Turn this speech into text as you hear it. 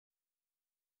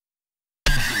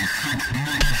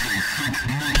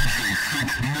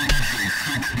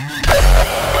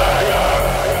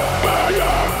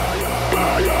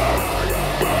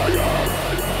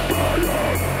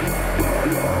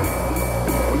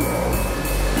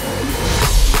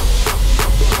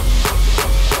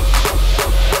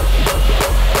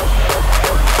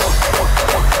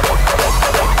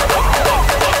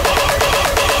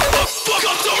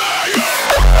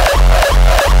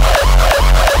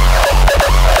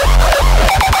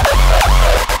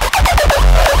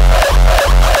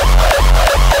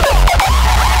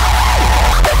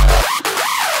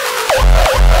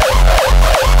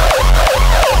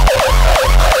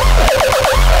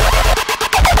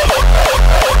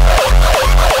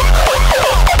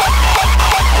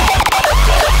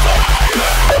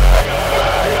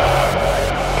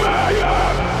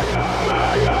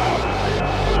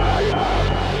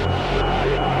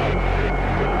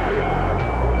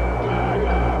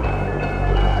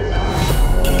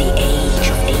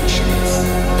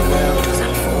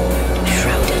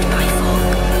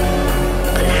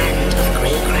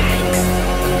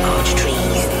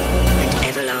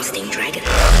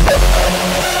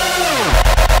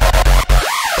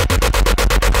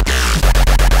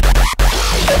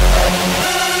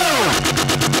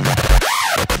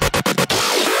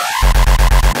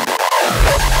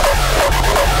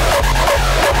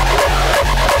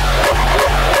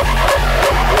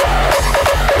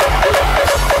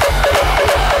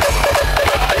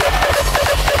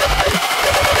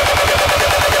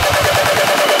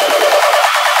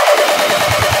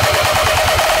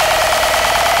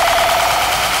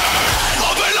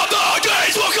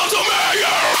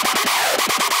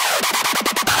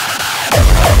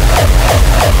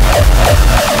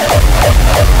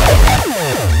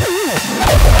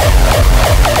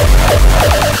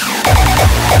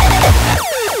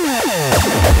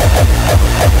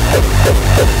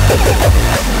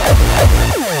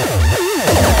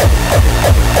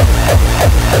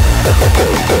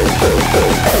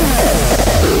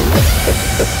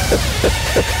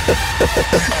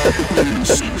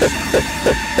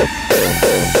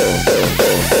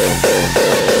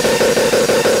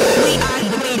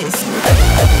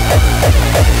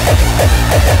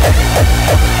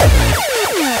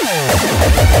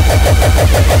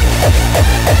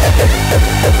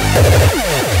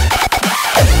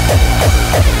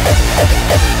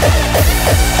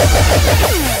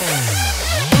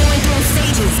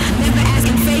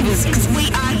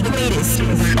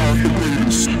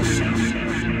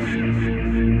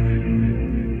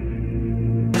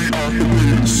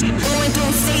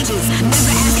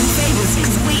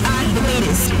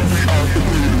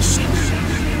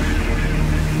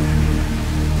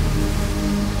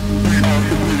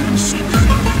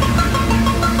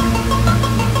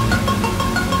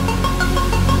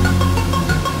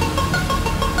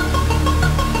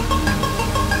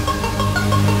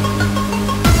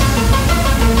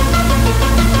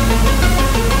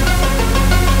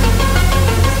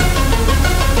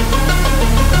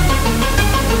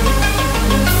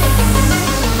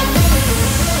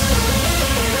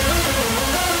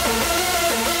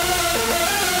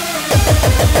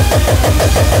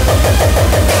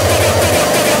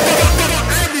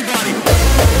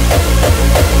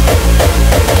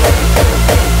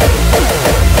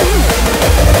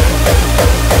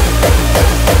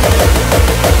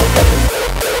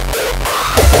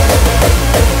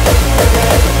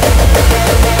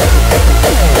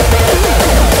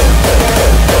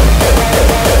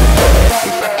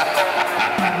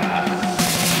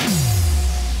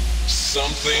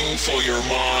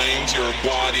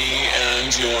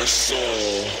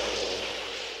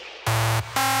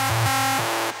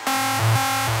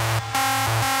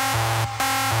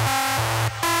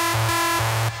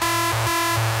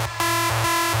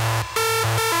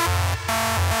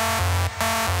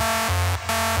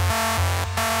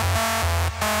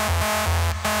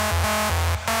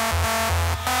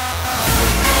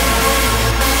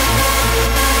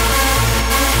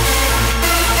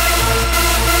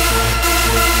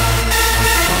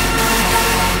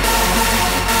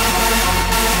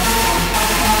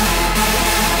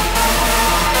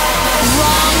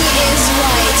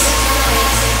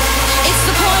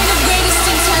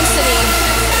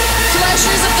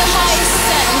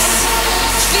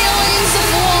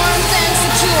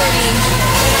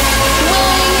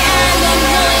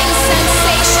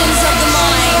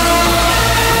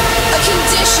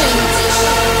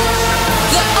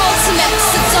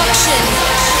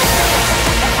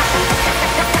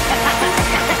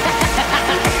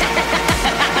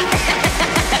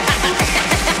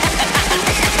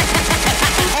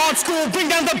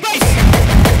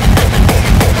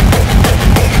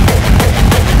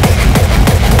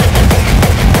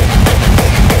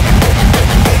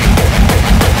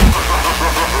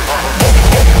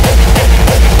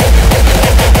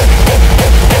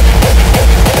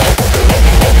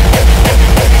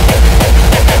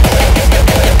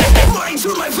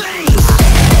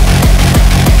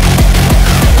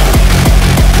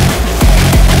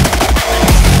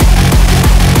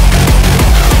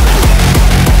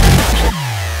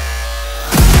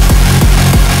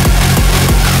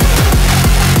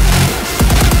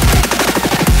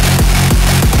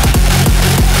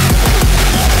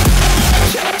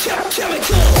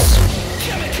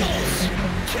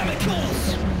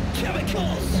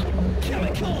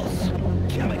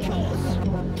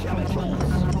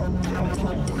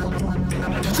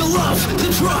love,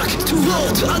 the drug, to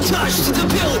hold, untouched, the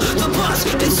pill, the buzz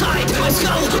inside my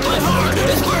skull. My heart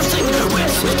is bursting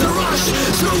with the rush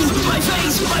through my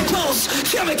veins, my pulse,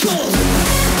 chemical.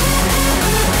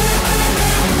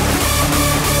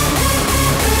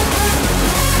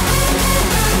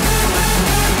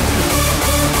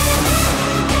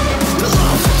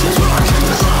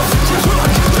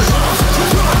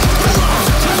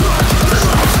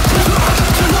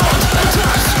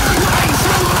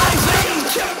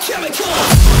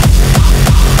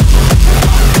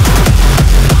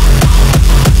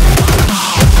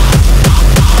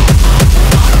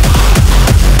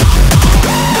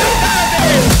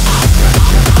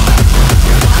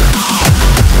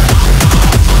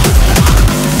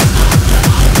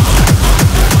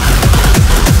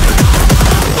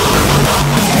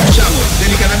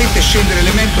 Scendere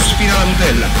l'Elementos fino alla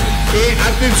Nutella e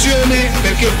attenzione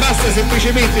perché basta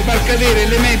semplicemente far cadere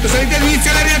l'Elementos all'interno,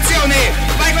 inizia la reazione,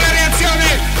 vai con la reazione,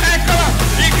 eccola,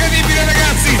 incredibile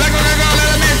ragazzi, la Coca-Cola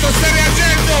Elementos sta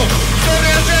reagendo,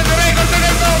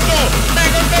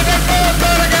 record del mondo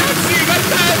ragazzi,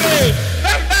 guardate!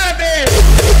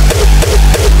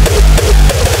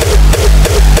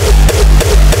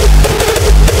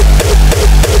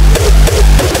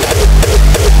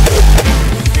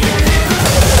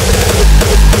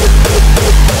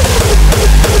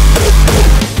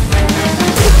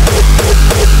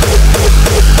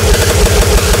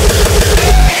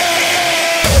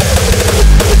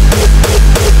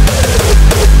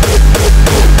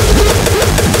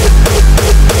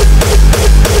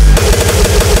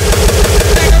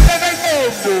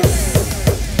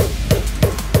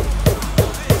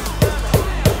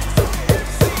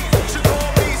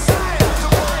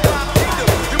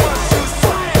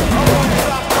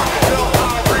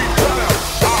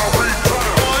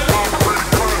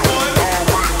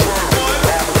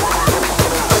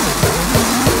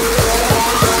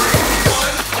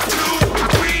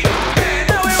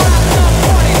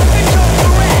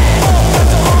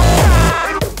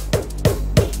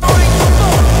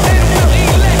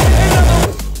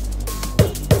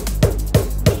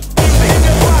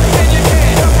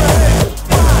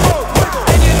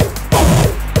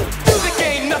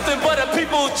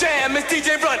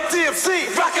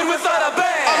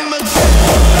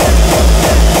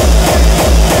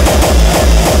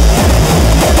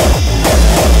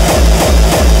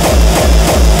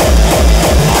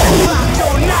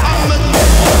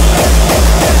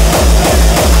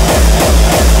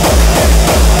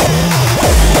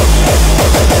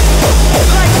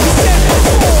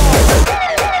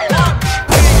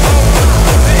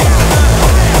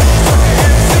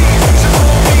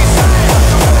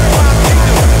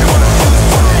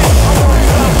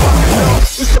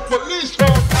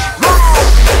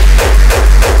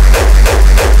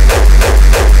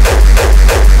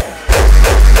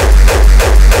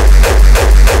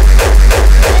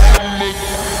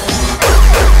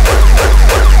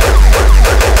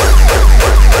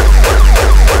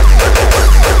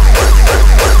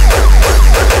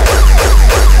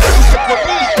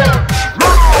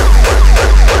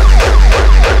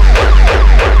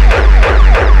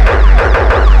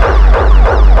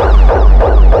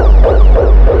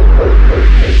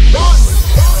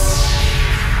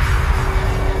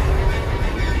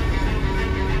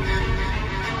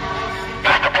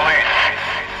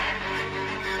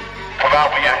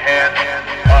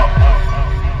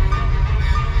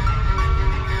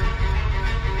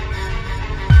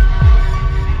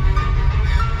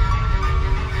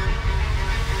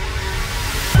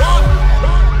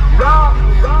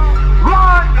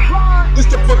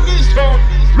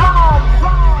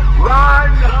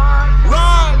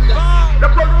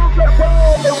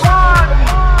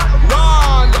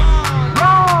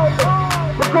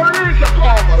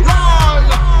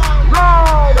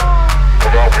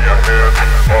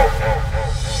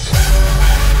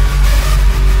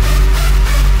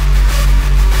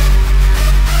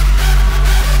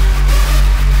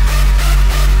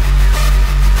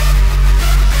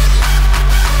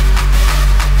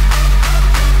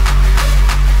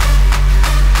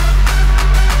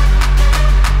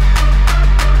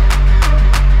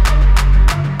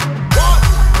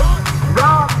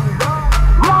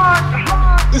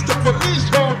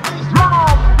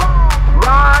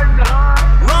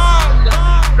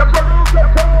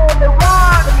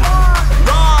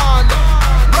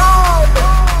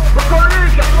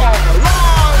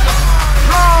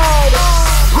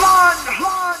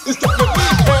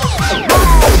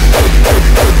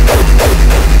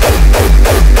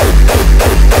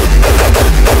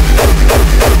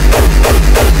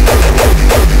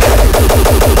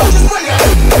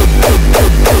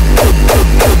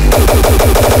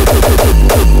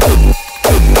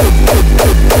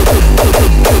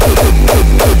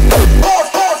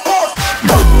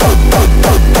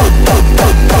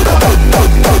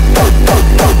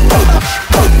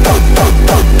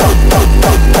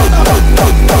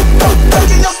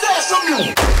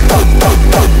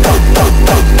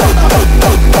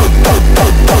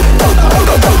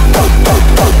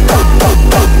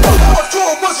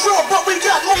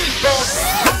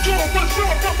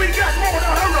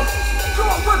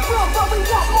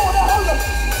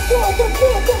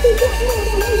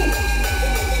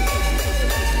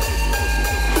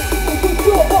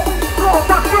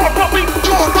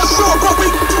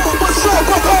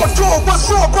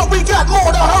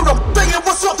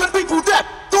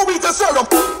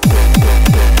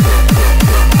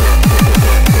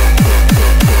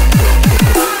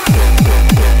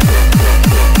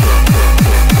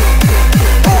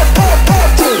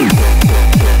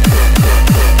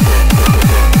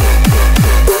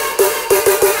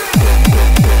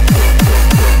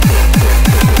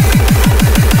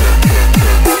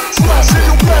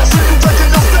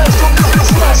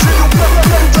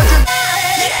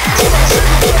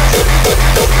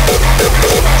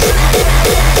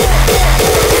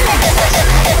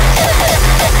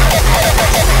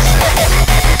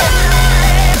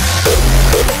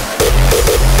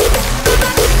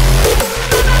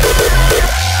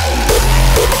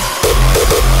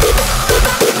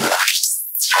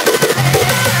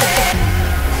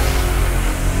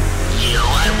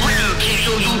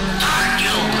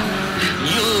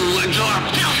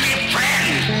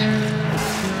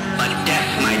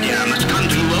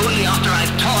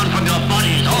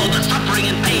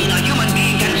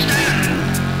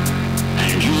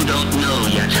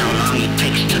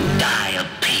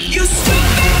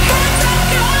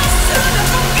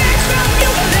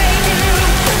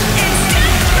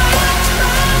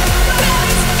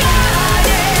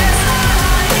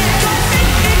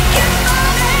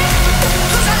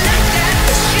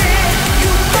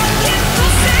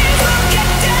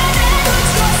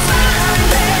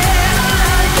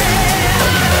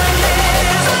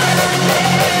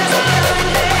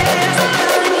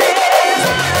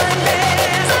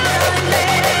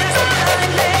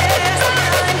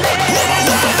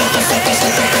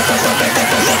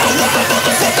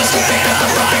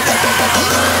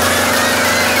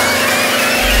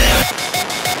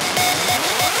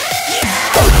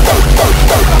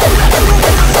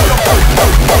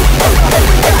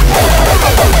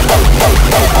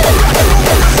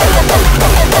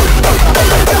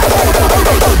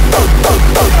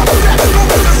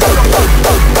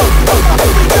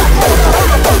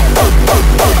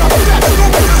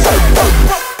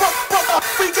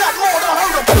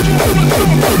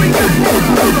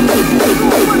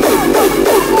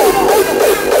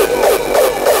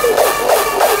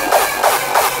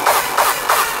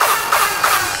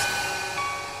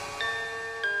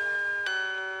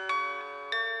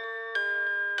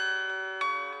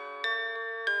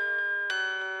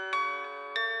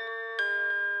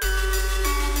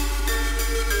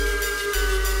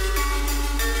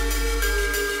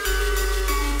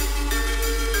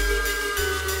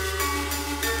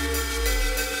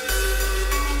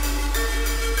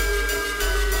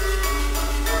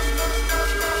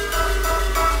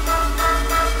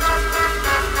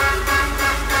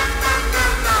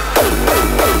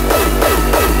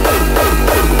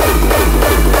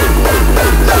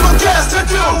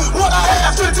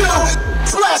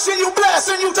 flashing, you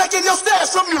blasting, you taking your stash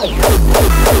from you.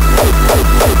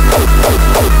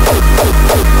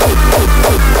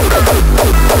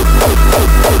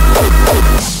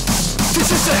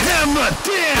 This is a hammer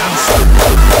dance.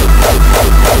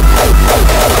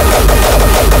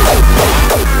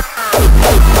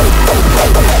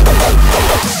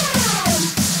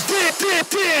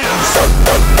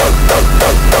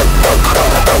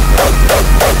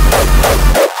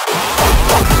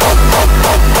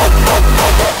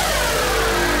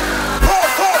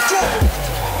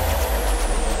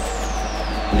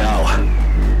 No,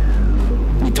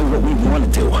 we do what we want to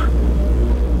do.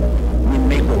 We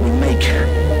make what we make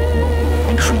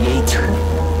and create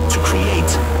to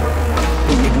create.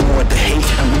 We ignore the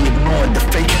hate and we ignore the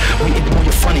fake. We ignore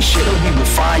your funny shit or we will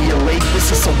violate.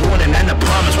 This is a warning and a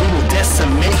promise. We will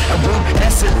decimate and won't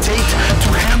hesitate to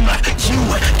hammer you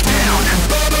down.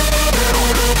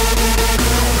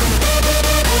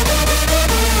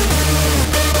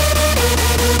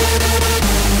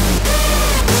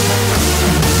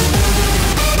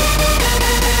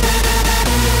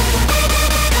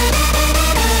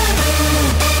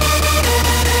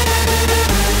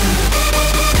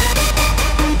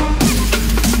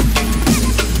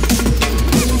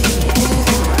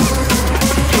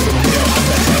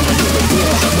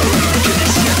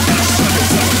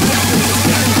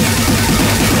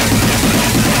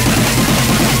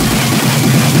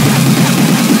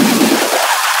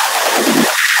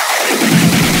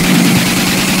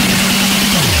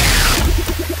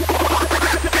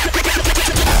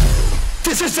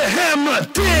 This is a hammer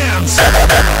dance!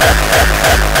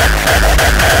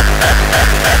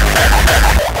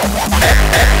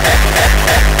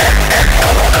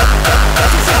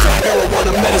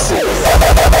 Marijuana medicine.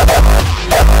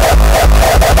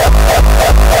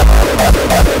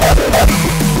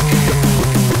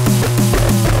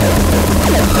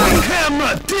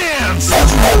 Hammer dance! What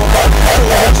you know about the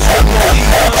strong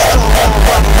arm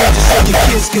robbery just so your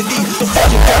kids can eat. The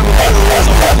fucking diamond heroes,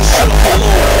 I'm running shit off the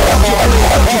low. Fuck your blade,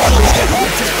 fuck your clothes, get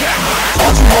ripped back.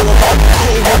 What you know about the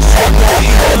cold ones with no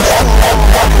heat. The strong arm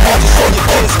robbery just so your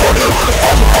kids can eat. The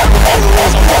fucking diamond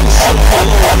heroes, I'm running shit off the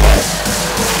low.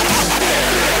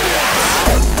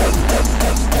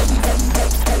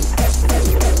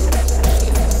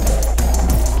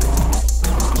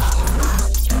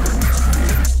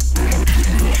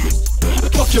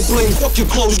 Fuck your bling, fuck your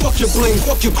clothes, fuck your bling,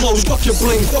 fuck your clothes, fuck your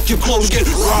bling, fuck your clothes, get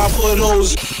robbed for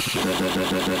those.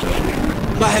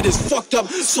 My head is fucked up,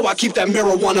 so I keep that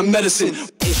marijuana medicine.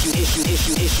 Issue.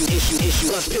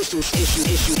 Plus pistols,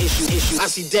 issue. I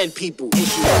see dead people.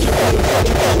 Issue.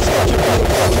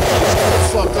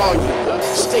 Fuck all you,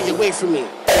 stay away from me.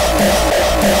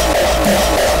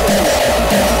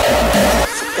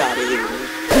 Fuck out of here.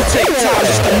 You take time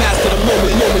just to master the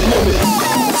moment.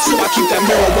 So I keep that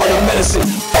marijuana medicine.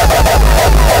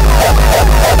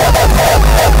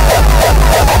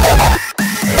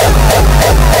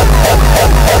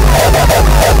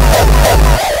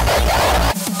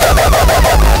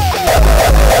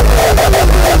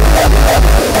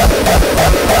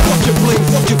 Fuck your bling,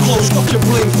 fuck your clothes, fuck your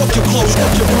bling, fuck your clothes,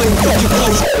 fuck your bling, fuck your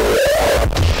clothes.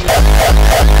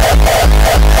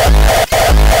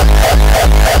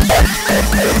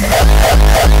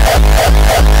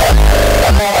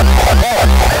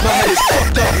 My head is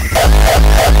fucked up.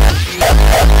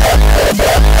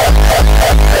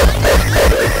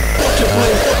 Fuck your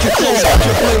bling, fuck your clothes, fuck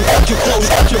your bling, fuck your clothes,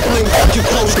 fuck your bling, fuck your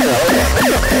clothes.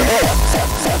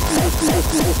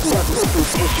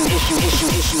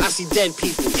 I see dead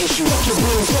people. Issue. Fuck your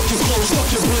bling, fuck your clothes,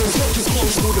 fuck your bling, fuck your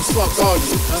clothes. Who the fuck are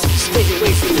you? Stay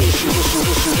away from me. Issue.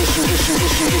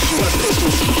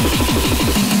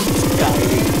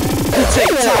 You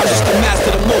take time just to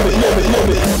master the moment.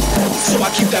 So I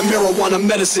keep that marijuana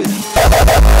medicine.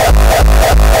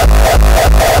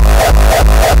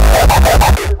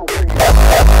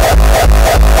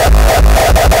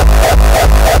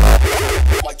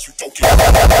 Like you don't care.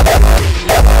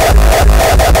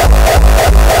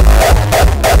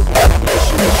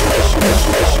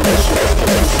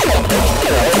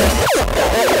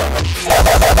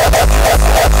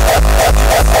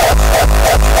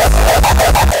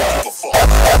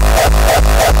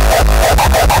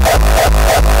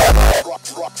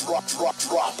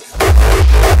 Drop.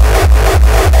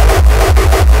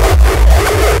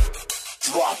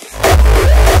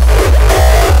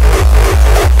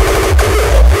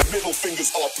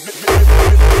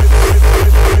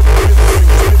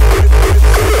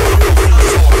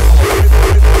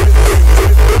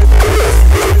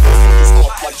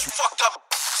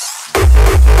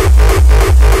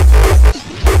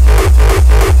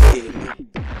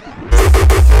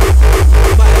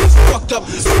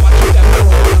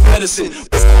 medicine.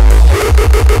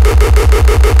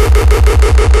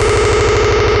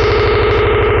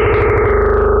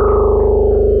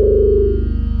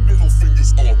 Middle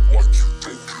fingers up like you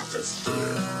don't give a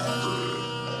fuck.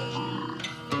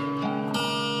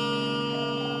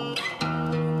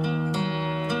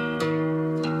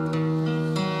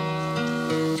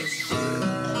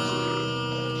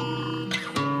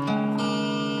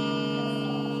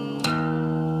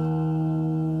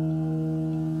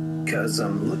 Cause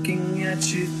I'm looking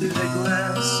at you through the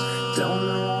glass. Don't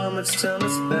know how much time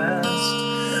has passed.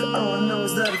 All I know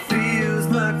is that it feels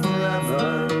like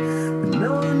forever. But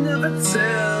no one ever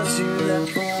tells you that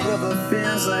forever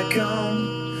feels like home.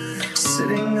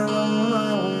 Sitting all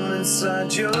alone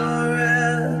inside your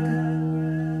head.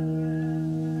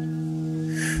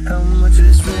 How much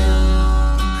is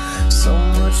real? So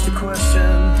much to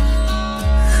question.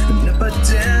 An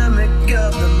epidemic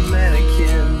of the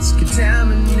mannequins,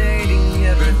 contaminating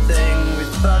everything we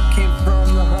thought came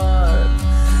from the heart,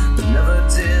 but never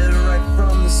did right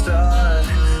from the start.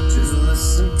 Just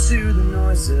listen to the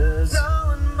noises,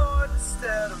 knowing more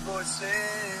instead of voicing.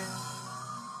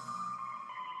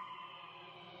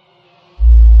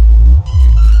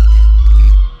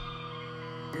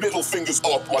 Middle fingers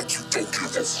up like you don't give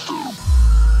a fuck.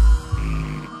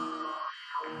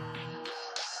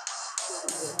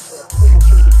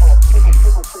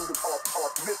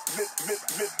 Middle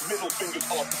fingers up, middle fingers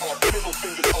up, middle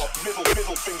fingers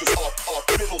up,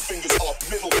 middle fingers up,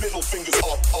 middle fingers up, middle fingers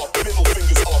up, middle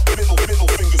fingers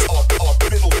up, middle fingers up,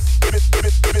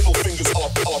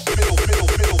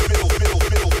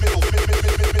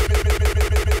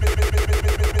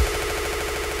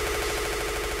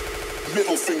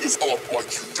 middle fingers up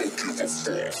like you don't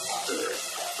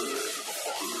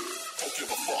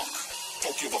give a fuck.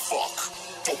 Don't give a fuck.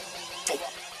 Don't give a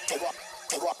fuck.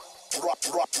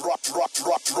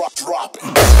 Drop.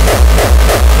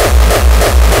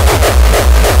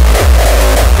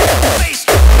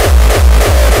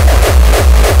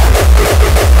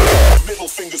 Middle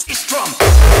fingers is drum.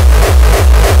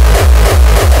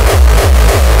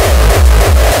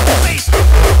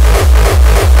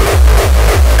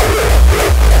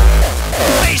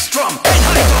 Bass drum. And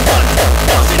how you run?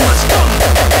 Nothing must come.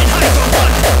 And how you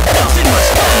run? Nothing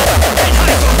must come. And how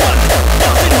you run?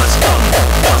 Nothing must come.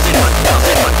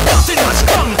 Nothing must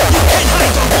come. You can't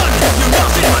hide the run. You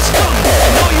nothing must come.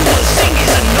 And all you will sing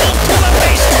is a note to my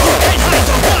bass. You can't hide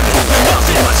the run. You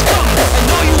nothing must come.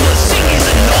 And all you will sing is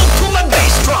a note to my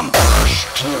bass drum.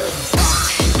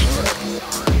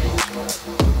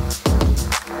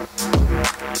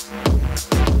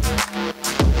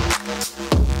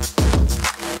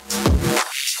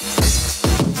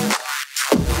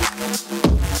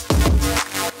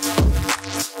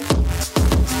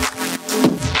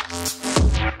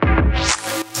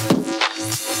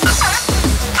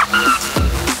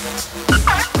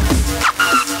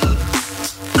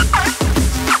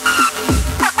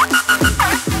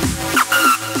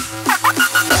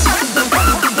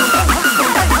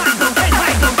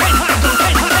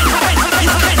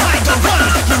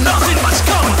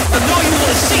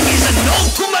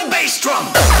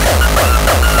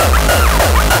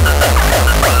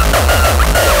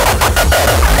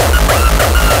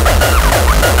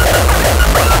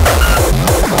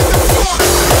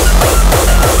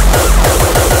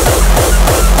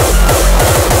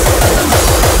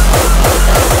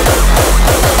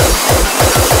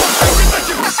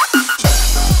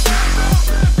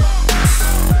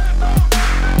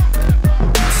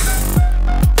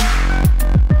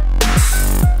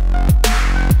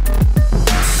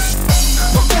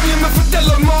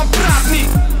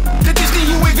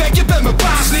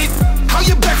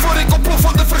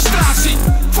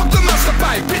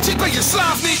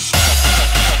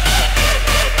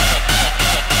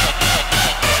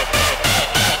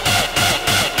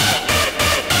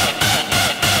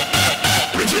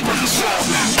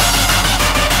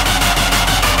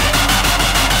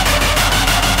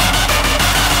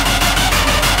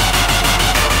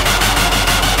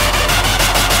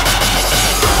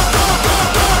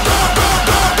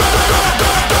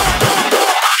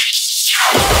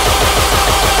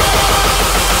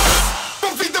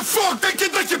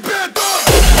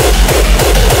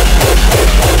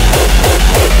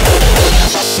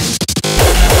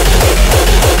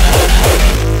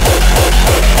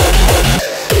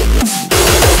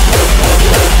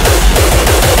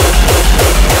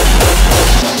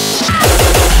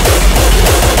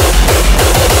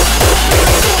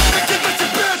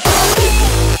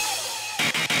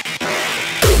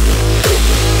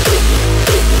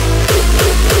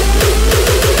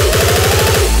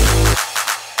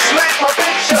 Smash my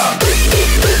bitch up.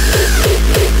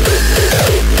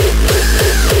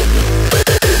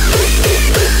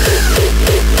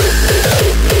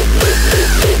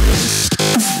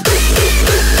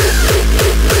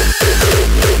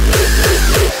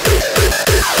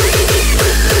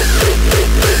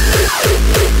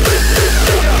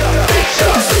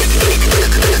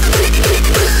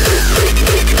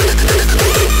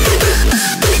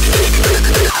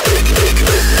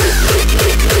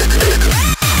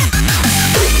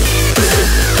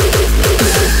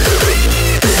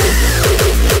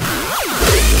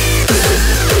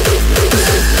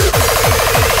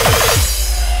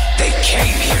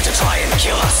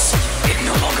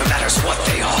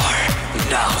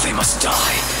 must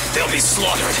die. They'll be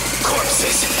slaughtered,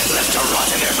 corpses left to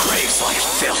rot in their graves like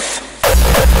filth.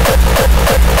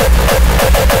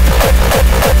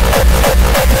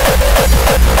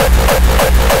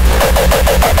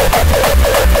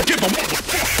 Give 'em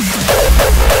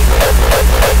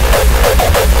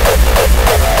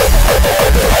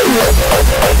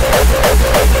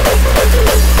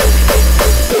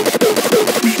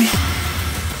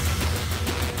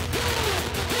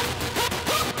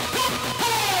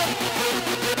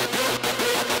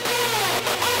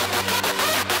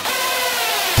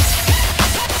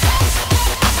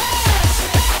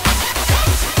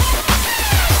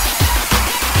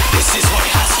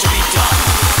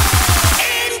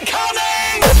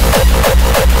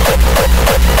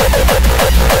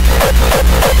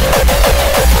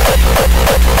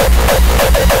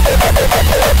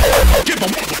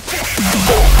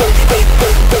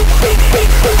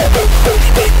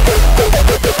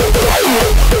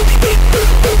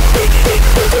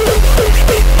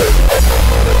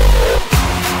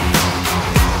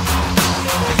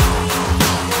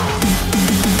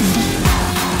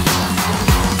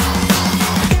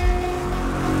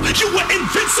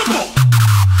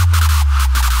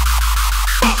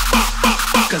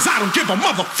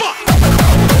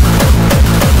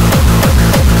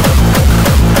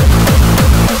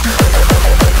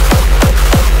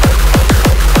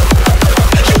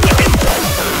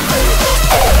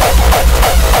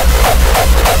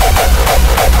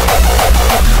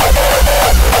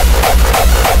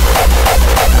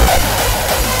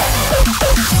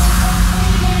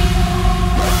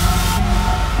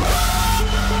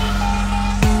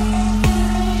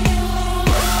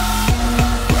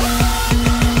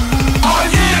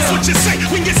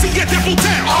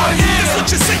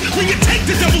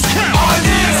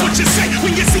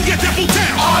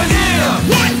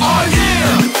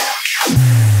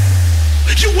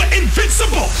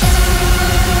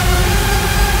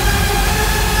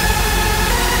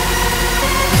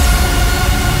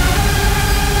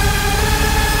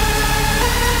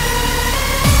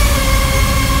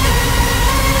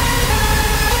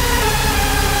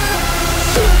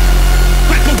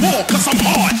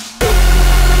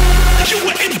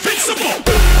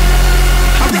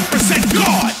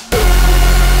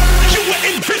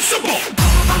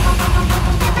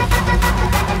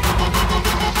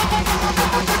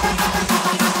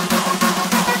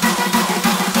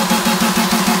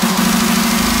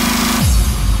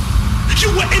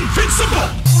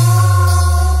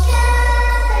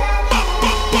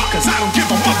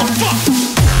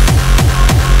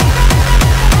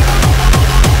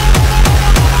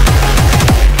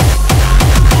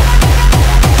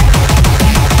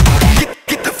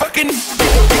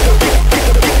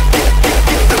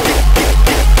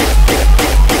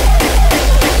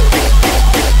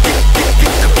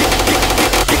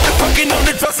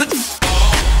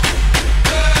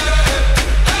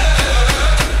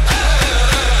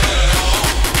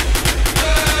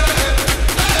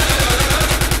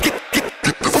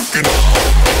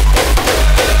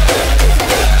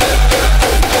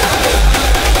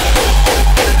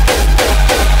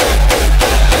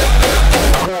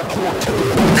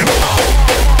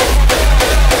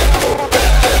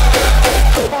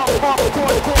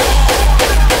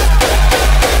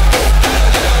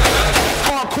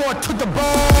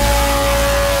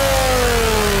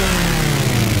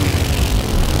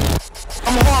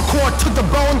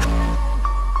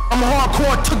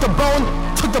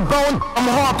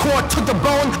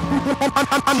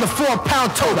I'm the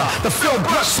 4-pound toter, the Phil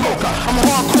Brush smoker. I'm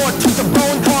hardcore to the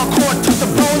bone, hardcore to the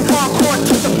bone, hardcore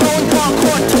to the bone,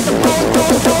 hardcore to the bone,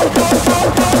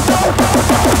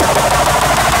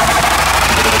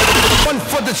 One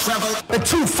for the travel, and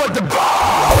two for the One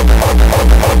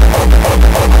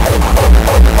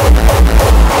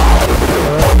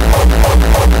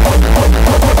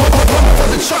for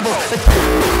the trouble.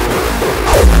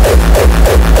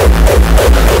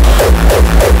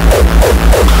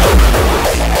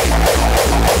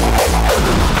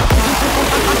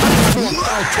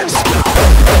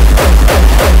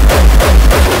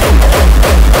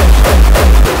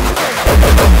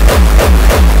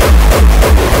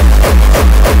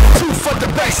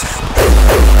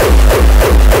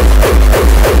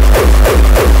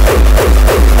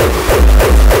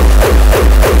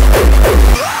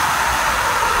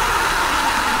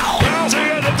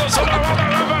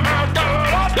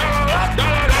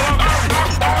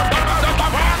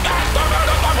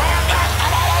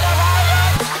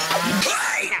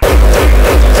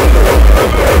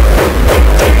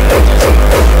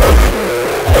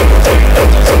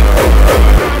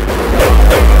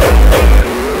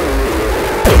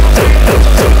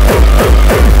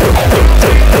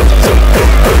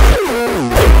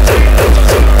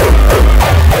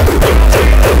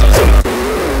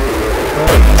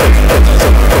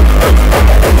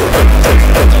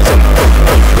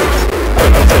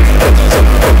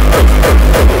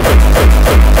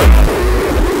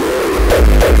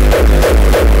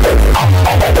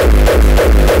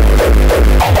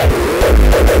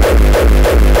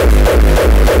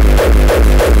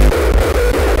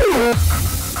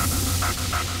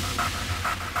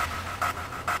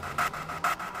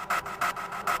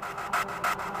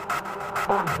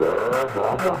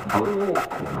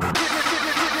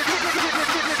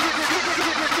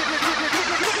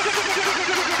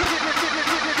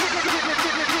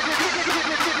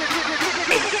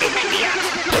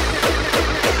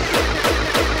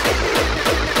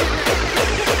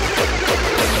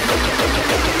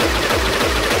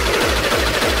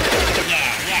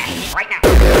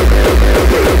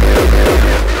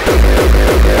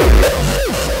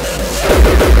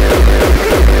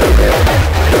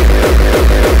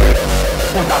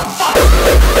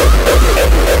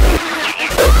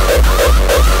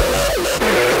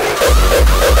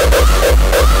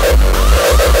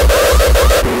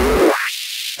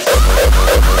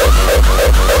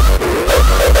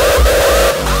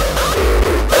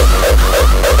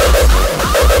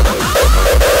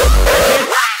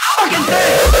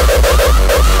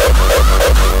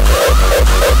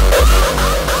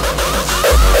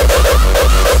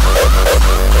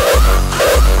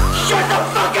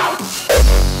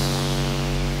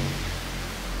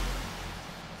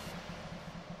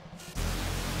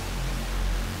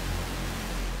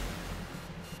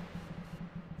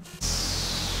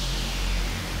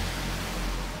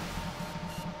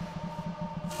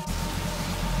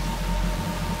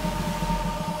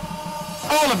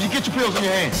 All of you, get your pills in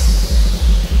your hands.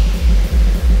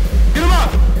 Get them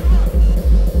up.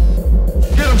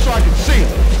 Get them so I can see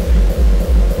them.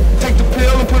 Take the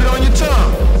pill and put it on your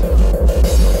tongue.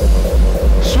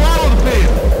 Swallow the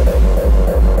pill.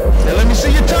 Now let me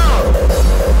see your tongue.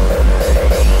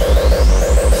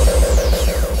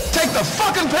 Take the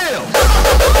fucking pill.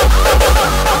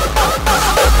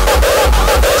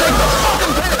 Take the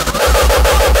fucking pill.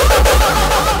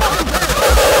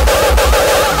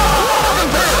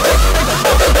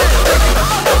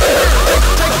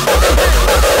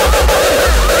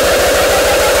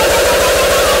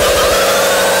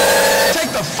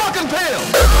 Take the fucking pill!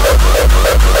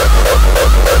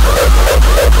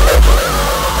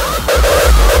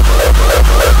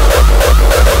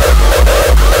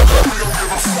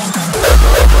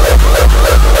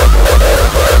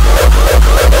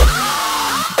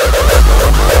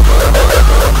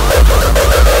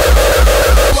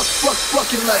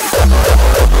 Fucking life.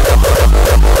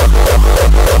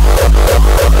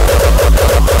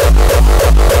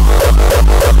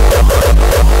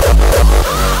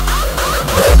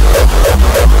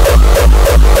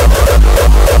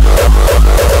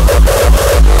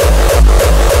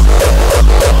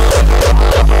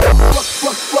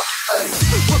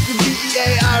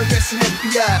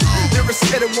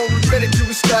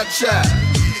 Child.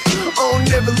 Oh,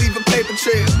 never leave a paper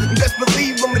trail. Best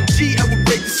believe I'm a G, I will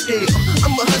break the scale.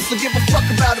 I'm a hustler, give a fuck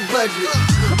about a budget.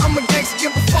 I'm a gangster,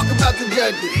 give a fuck about the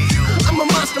judges. I'm a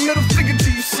monster, middle figure to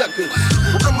you suckers.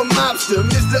 I'm a mobster,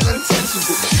 Mr.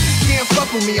 Untouchable. Can't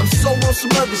fuck with me, I'm so on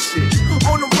some other shit.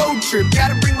 On a road trip,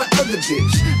 gotta bring my other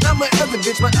bitch. Not my other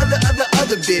bitch, my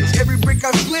other bitch. Every brick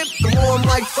I flip, the more I'm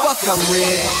like, fuck, I'm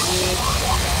rich.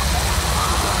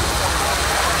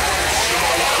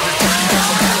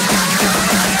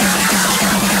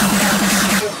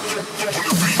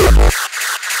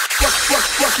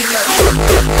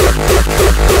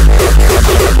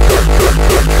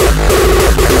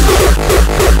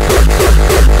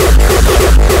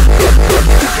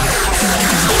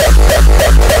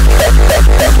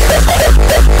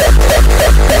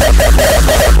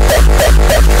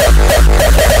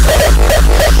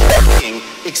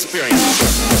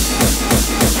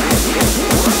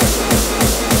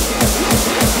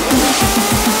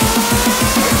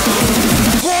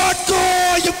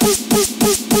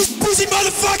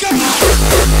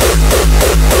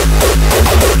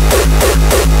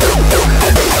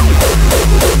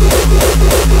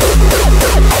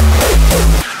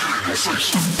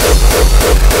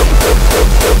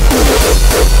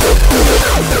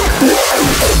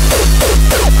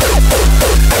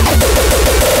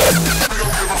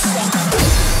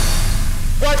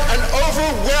 What an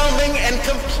overwhelming and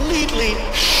completely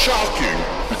shocking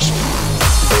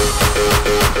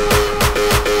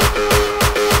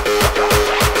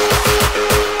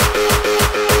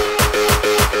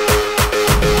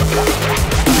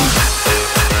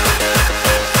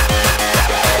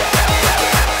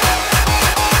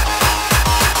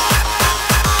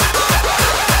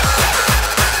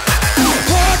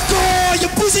Hardcore, you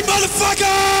pussy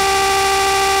motherfucker!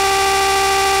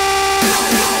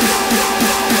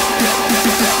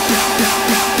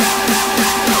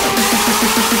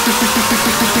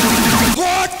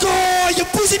 Hardcore, you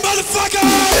pussy motherfucker!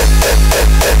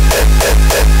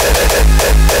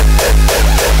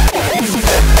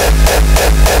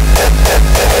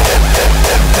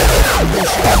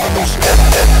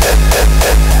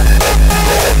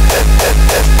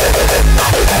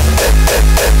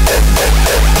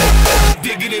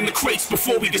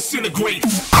 disintegrate.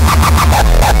 Keeping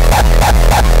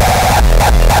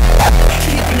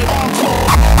it hardcore.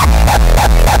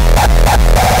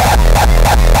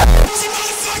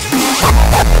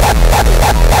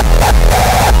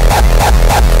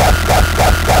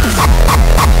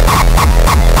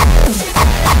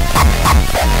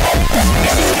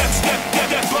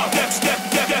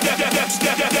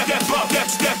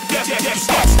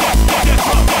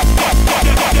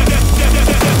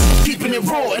 Keeping it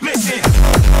raw, listen.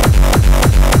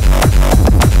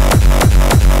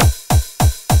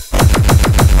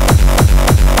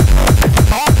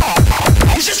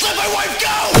 You just let my wife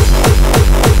go!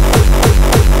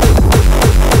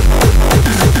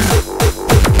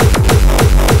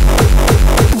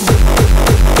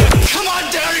 Come on,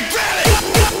 Derek, grab it!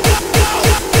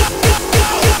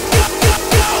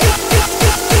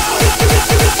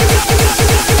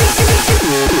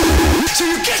 So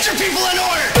you get your people in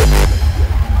order!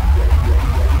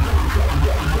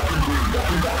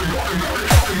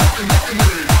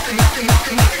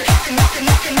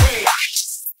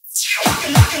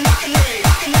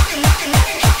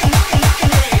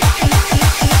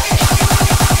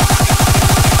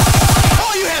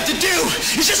 All you have to do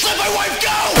is just let my wife go!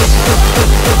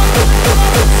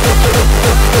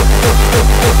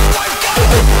 Wife go!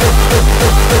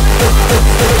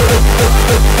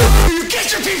 You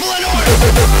get your people in order!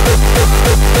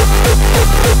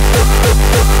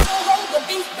 Hold the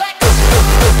beat back.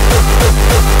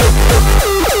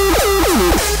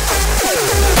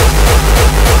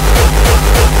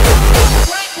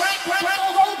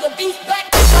 Hold the beat back.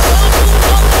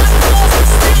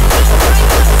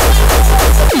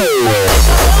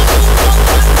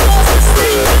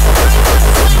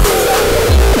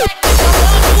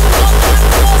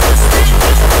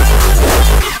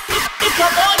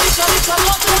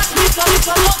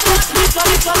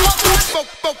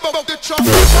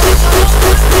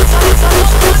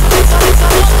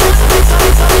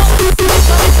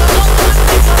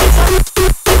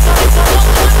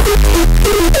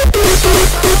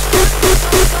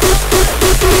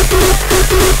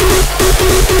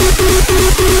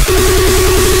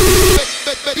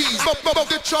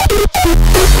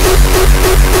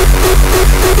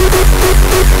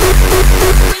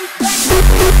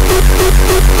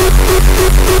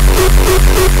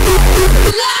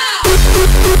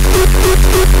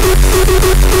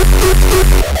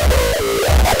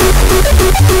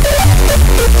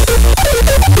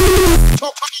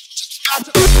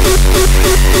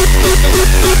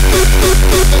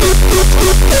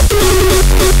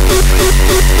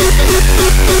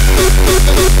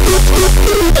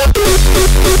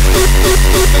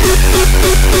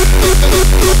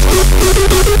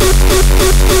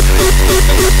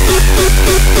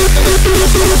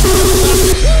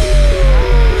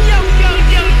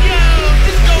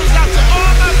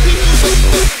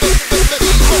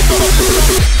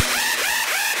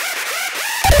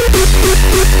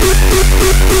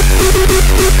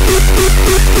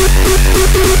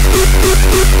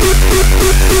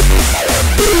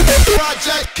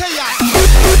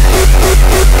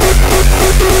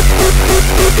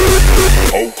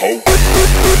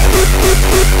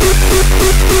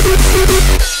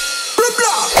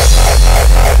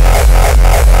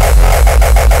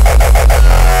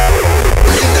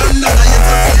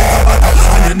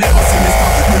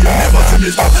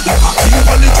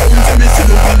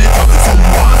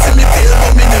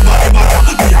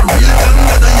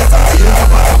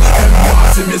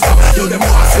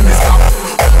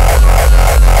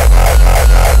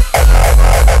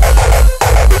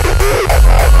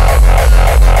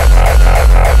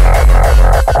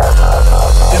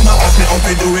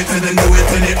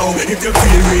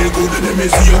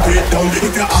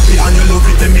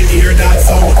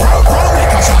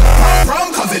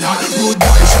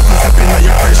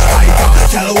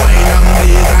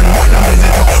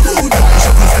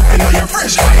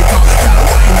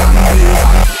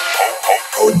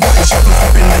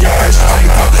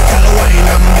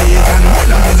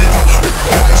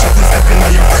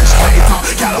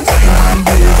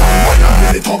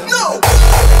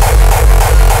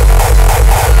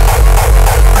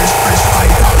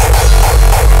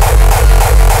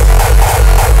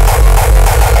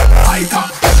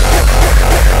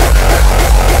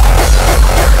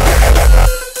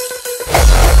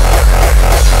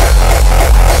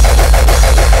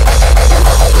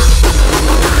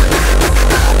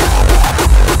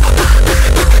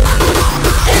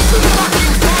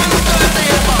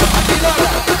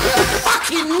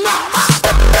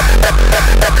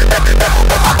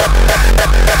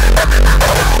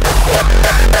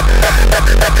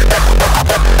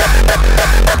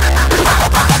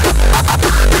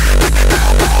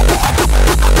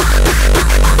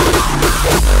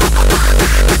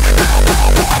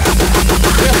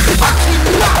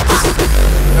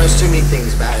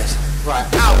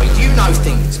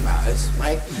 papers,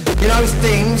 mate. You know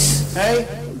things, eh?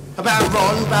 About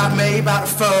Ron, about me, about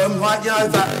the firm, right? You know,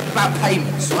 about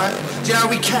payments, right? Do you know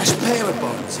we cash bearer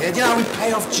bonds, yeah? Do you know we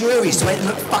pay off juries to make them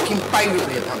look fucking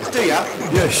favourably upon us, do ya?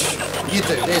 Yes. You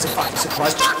do. There's a fucking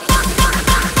surprise.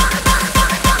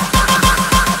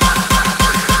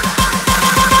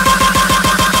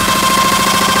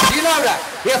 You know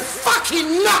that? You're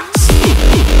fucking nuts!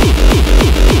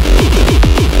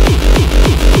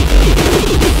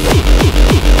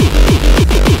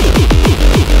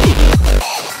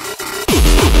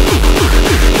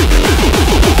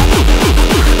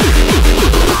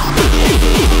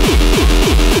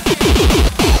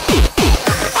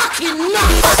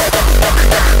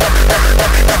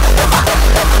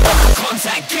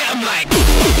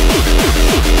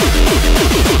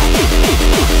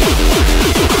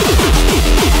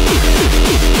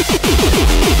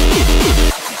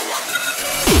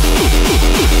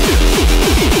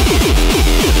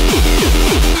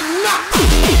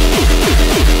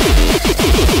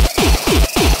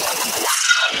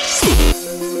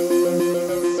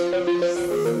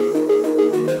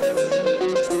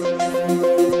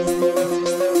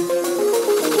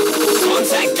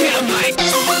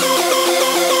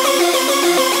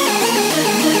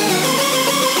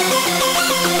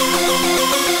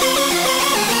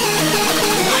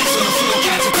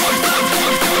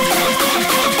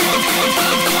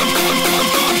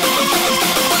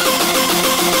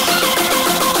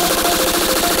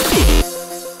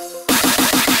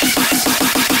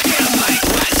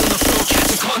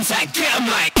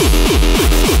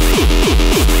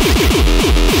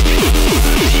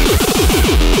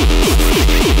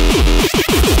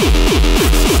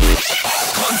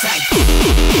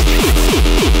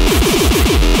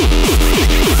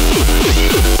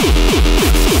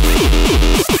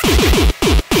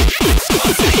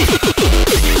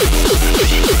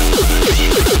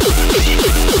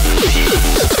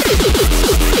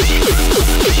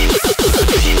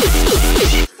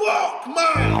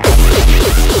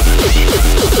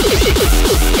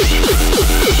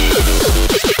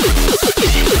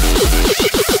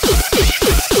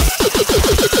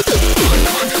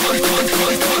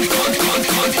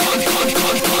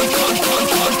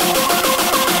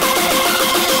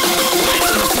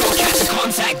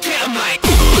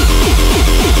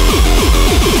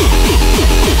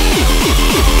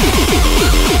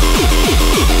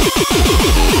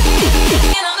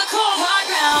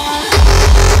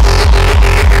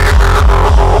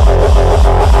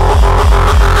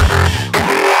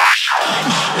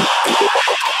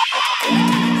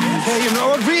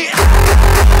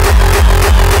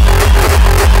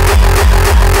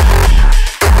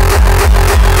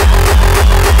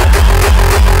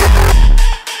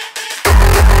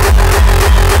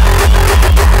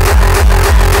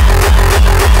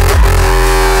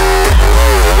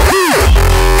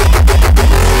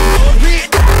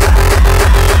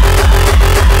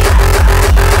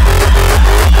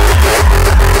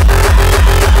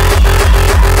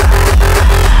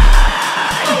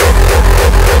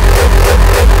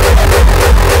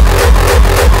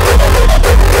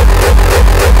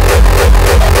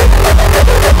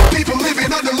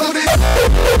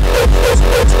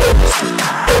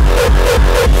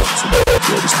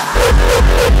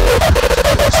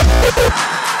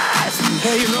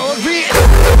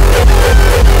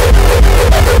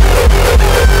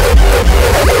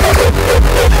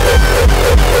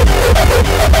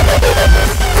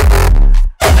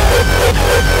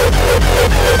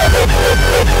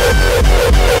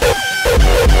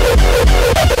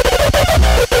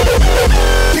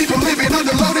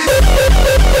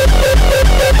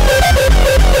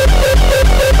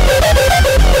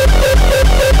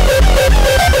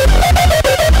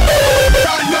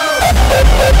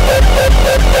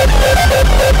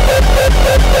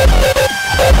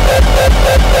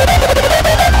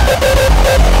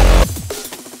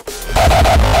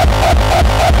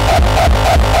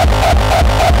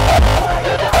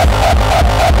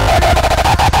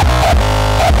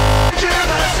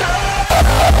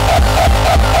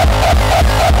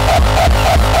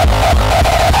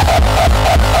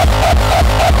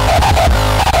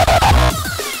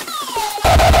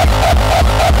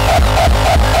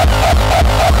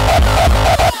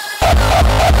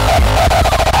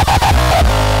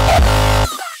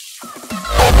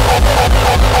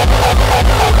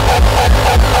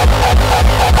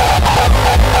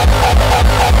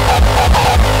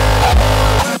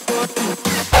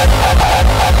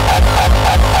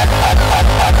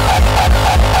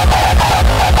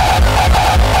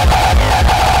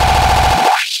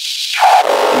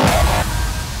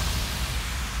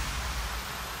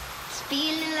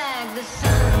 Feeling like the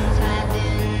sun's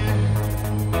hiding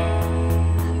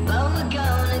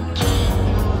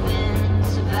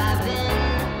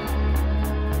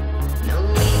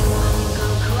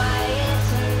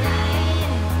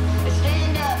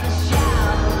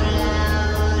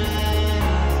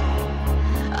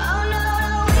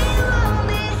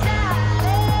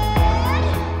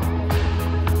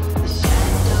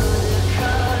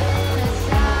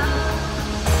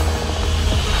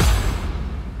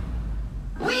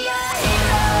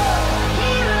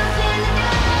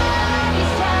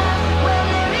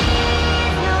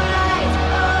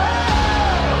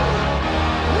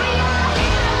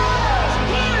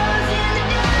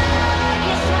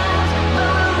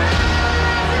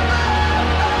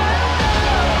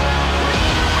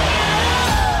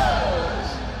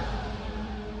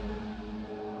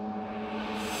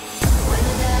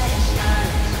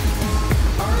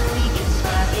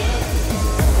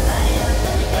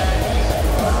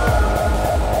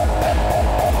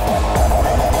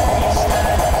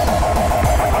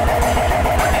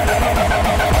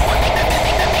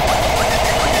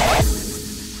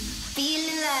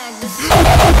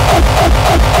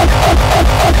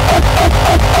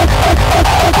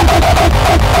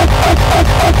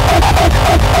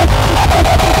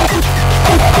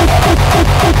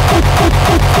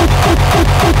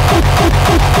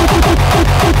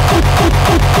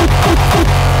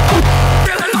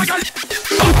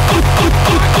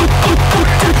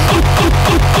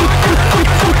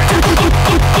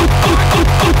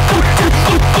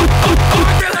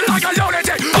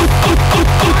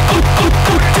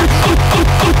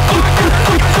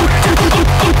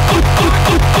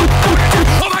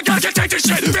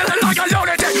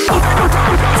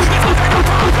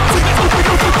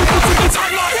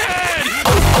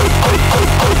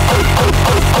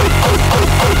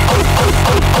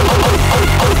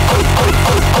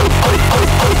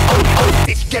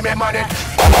Give me money.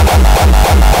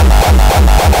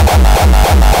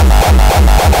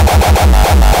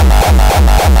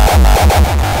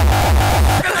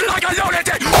 Feeling like a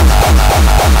lunatic.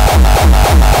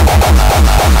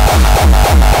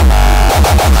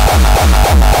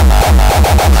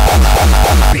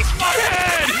 Bitch, my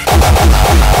head.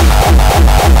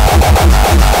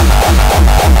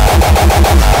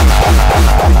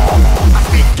 I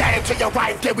speak game to your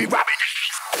wife, then we robbing the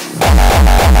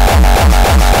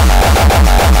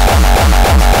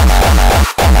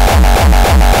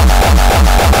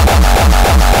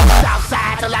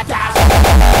Southside till I die.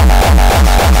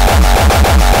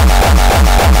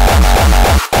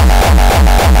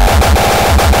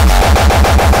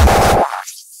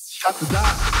 Got to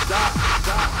die.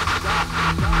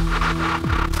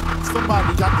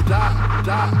 Somebody got to die.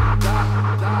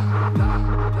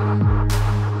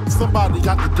 Somebody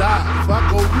got to die. If I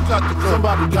go, you got to go.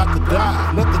 Somebody got to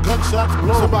die. Let the gunshots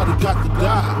blow. Somebody got to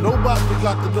die. Nobody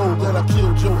got to know that I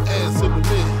killed your ass in the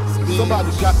mid.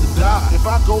 Somebody got to die. If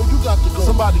I go, you got to go.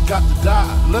 Somebody got to die.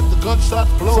 Let the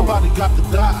gunshots blow. Somebody got to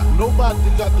die. Nobody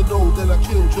got to know that I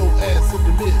killed your ass in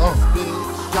the mid.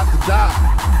 Got to die.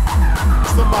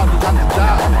 Somebody got to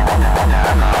die.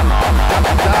 Got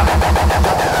to die.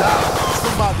 Got to die.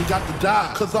 Somebody got to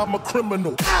die. 'Cause I'm a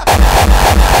criminal.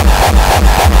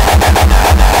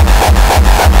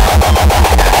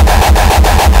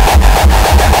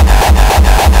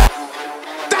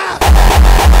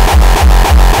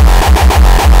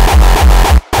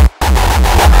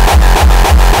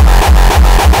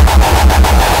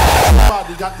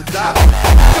 Somebody got to die.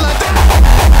 Till I die.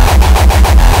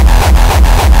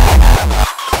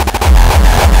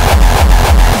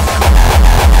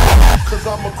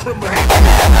 I'm a criminal.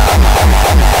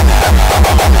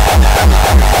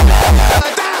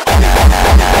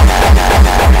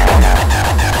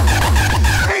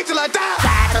 Till I die.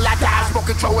 Till I die. Smoke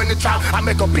control in the trap. I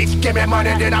make a bitch give me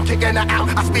money, then I'm kicking her out.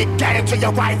 I speak game to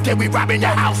your wife, then we robbing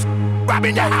your house.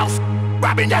 Robbing your house.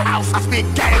 Robbing your house. I speak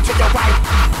game to your wife.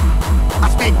 I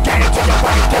speak game to your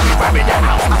wife, then we robbing your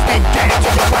house. I speak game to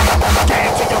your wife.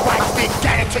 Game to your wife. I speak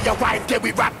game to your wife, then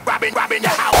we robbing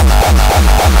your house.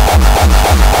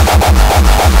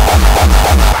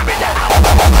 Robbing your house.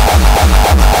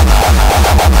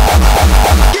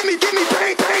 Give me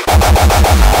pain, pain.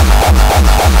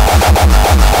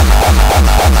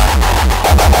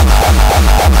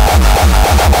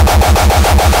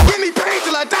 Give me pain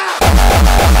till I die.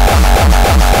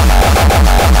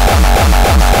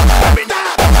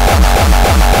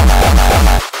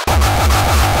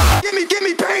 Give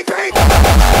me pain, pain.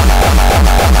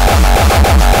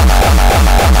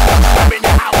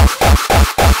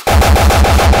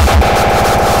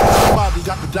 Somebody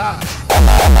got to die.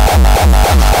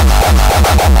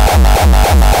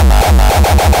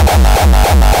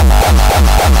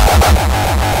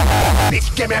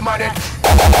 Bitch, give me money.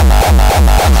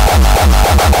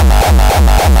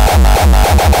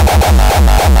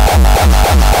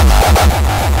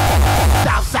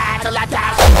 Southside till I die.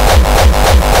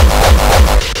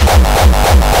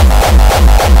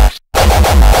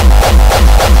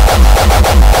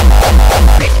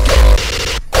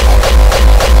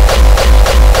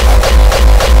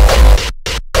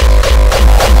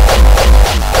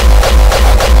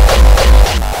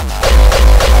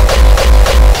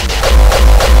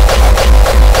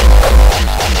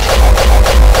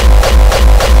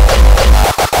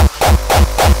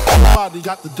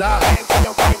 Got to die.